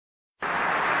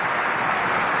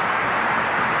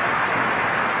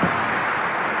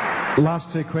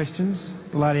Last two questions.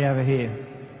 The lady over here.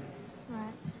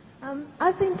 Right.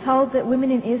 I've been told that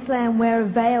women in Islam wear a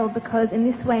veil because in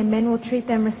this way men will treat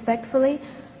them respectfully.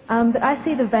 But I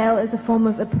see the veil as a form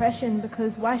of oppression,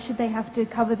 because why should they have to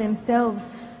cover themselves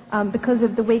because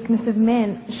of the weakness of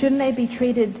men? Shouldn't they be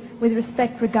treated with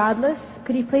respect regardless?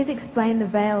 Could you please explain the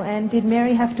veil, and did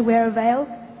Mary have to wear a veil?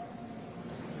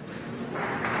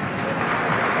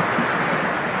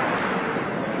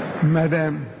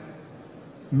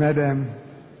 Madam,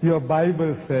 your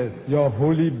Bible says, your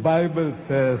holy Bible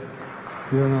says,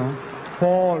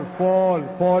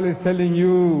 Paul is telling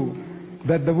you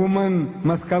that the woman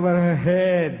must cover her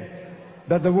head,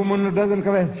 that the woman who doesn't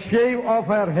cover, shave off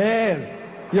her hair.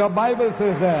 Your Bible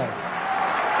says that.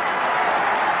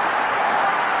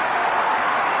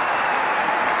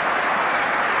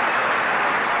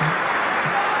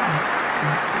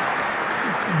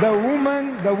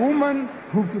 The woman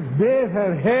who bares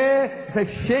her hair says,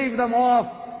 shave them off.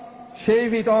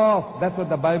 Shave it off. That's what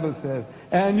the Bible says.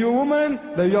 And you woman,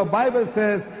 your Bible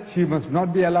says she must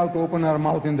not be allowed to open her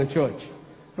mouth in the church.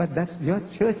 But that's your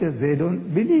churches, they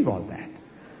don't believe all that.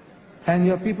 And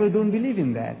your people don't believe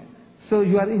in that. So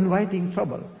you are inviting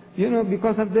trouble.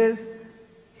 Because of this,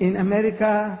 in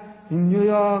America, in New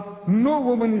York, no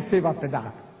woman is safe after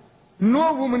dark.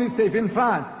 No woman is safe. In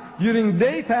France, during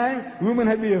daytime, women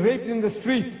have been raped in the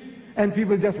street, and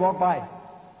people just walk by,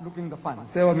 looking the fun.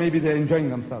 Say, or maybe they're enjoying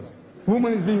themselves.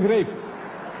 Woman is being raped.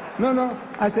 No.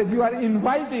 I said, you are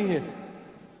inviting it.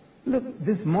 Look,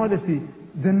 this modesty,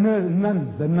 the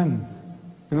nuns, the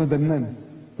nuns,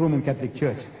 Roman Catholic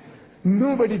Church.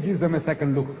 Nobody gives them a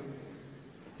second look.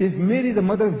 If Mary, the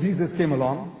mother of Jesus, came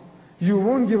along, you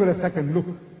won't give her a second look.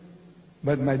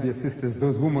 But my dear sisters,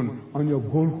 those women on your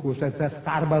Gold Coast at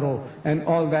Scarborough and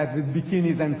all that with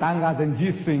bikinis and tangas and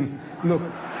G-strings, look.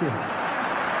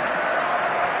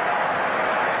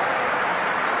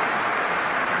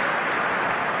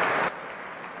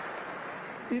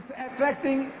 It's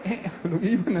attracting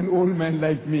even an old man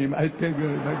like me. I tell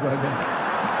you, my brother.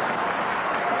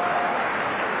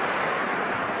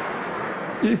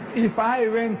 If I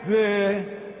went there,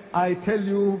 I tell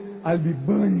you, I'll be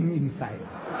burning inside.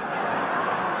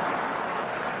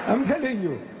 I'm telling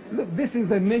you, look, this is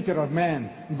the nature of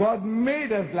man. God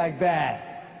made us like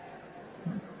that.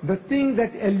 The thing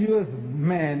that allures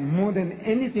man more than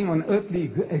anything on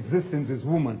earthly existence is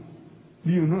woman.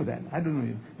 Do you know that? I don't know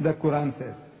you. The Quran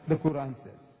says.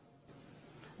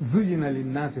 زُيِّنَ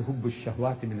لِلنَّاسِ حُبُّ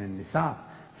الشَّهْوَاتِ مِنَ النِّسَاءِ.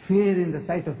 Fear in the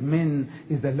sight of men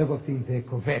is the love of things they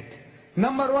covet.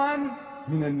 Number one,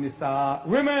 مِنَ النِّسَاءِ,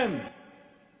 women.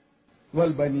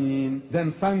 وَالْبَنِينَ,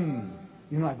 then sons.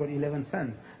 I've got 11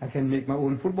 sons. I can make my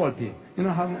own football team. It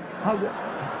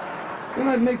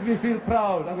makes me feel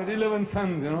proud. I've got 11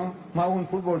 sons, my own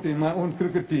football team, my own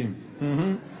cricket team.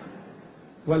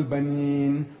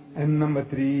 وَالْبَنِينَ. And number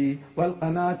three,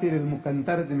 وَالْقَنَاطِرِ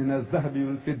الْمُقَنْطَرَةِ مِنَ الذَّهَبِ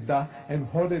وَالْفِضَّةِ, and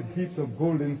hoarded heaps of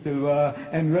gold and silver,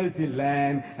 and wealthy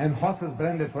land, and horses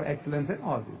branded for excellence, and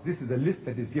all this. This is the list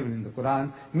that is given in the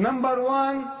Quran. Number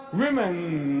one,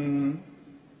 women.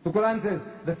 The Quran says,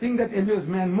 the thing that allures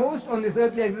man most on this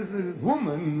earthly existence is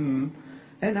woman.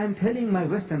 And I'm telling my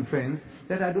Western friends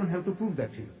that I don't have to prove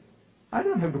that to you. I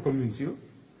don't have to convince you.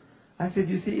 I said,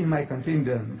 you see, in my country, in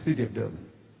Durban, city of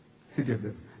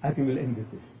Durban, I think we'll end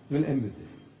with this.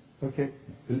 Okay?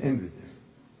 We'll end with this.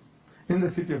 In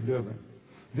the city of Durban,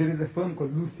 there is a firm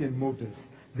called Lucian Motors.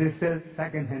 They sell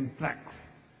second-hand trucks.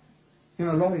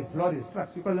 Lorries,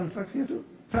 trucks. You call them trucks here too?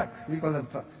 Trucks. We call them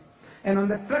trucks. And on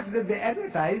the trucks that they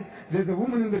advertise, there's a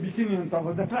woman in the bikini on top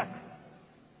of the truck.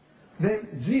 Then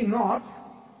G-Knots,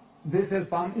 they sell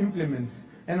farm implements.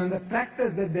 And on the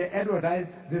tractors that they advertise,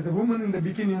 there's a woman in the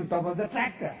bikini on top of the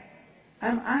tractor.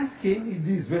 I'm asking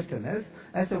these Westerners,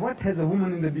 I said, what has a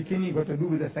woman in the bikini got to do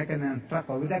with a second-hand truck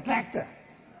or with a tractor?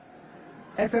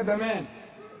 Except the man.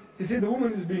 You see, the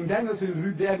woman is being dangled, so you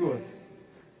read the AdWords.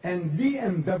 And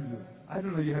BMW, I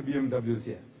don't know, you have BMWs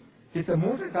here. It's a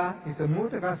motor car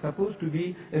supposed to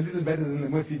be a little better than the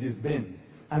Mercedes-Benz.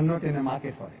 I'm not in a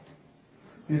market for it.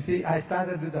 You see, I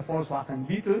started with the Volkswagen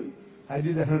Beetle. I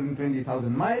did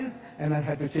 120,000 miles, and I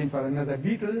had to change for another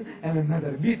Beetle, and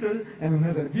another Beetle, and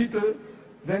another Beetle.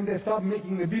 Then they stopped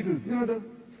making the Beetles. The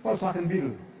Volkswagen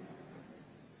Beetle.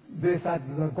 They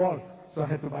started the Golf. So I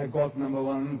had to buy Golf number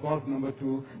 1, Golf number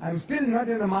 2. I'm still not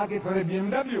in the market for a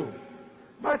BMW.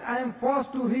 But I am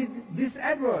forced to read this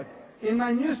advert. In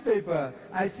my newspaper,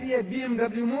 I see a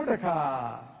BMW motor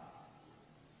car.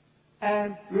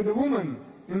 And with a woman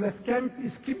in the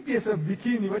skimpiest of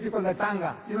bikini, what you call the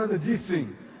tanga, the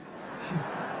G-string.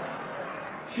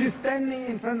 She's standing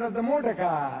in front of the motor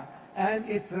car. and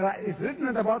it's written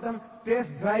at the bottom, test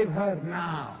drive her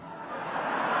now.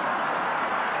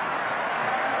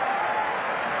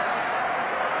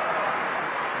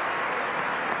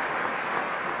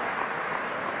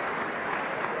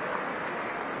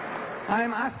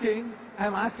 I'm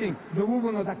asking the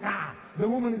woman of the car. The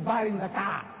woman is buying the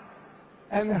car.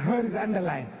 And her is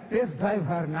underlined. Test drive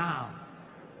her now.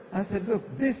 I said, look,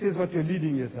 this is what you're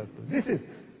leading yourself to. This is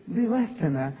the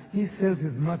Westerner. He sells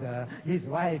his mother, his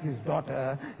wife, his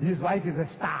daughter. His wife is a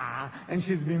star, and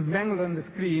she's been mangled on the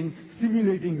screen,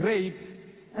 simulating rape.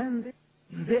 And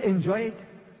they enjoy it.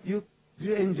 You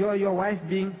enjoy your wife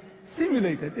being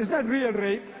simulated. It's not real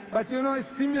rape, but you know it's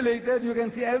simulated. You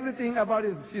can see everything about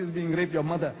it. She's being raped, your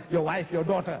mother, your wife, your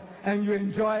daughter. And you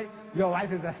enjoy, your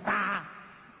wife is a star.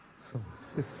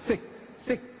 It's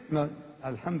sick. No,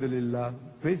 alhamdulillah,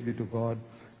 praise be to God.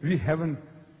 We haven't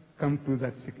come to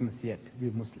that sickness yet, we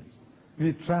Muslims.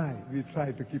 We try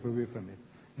to keep away from it.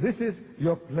 This is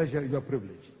your pleasure, your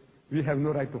privilege. We have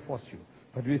no right to force you.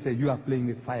 But we say, you are playing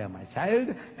with fire, my child,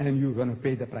 and you're going to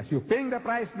pay the price. You're paying the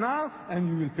price now, and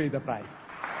you will pay the price.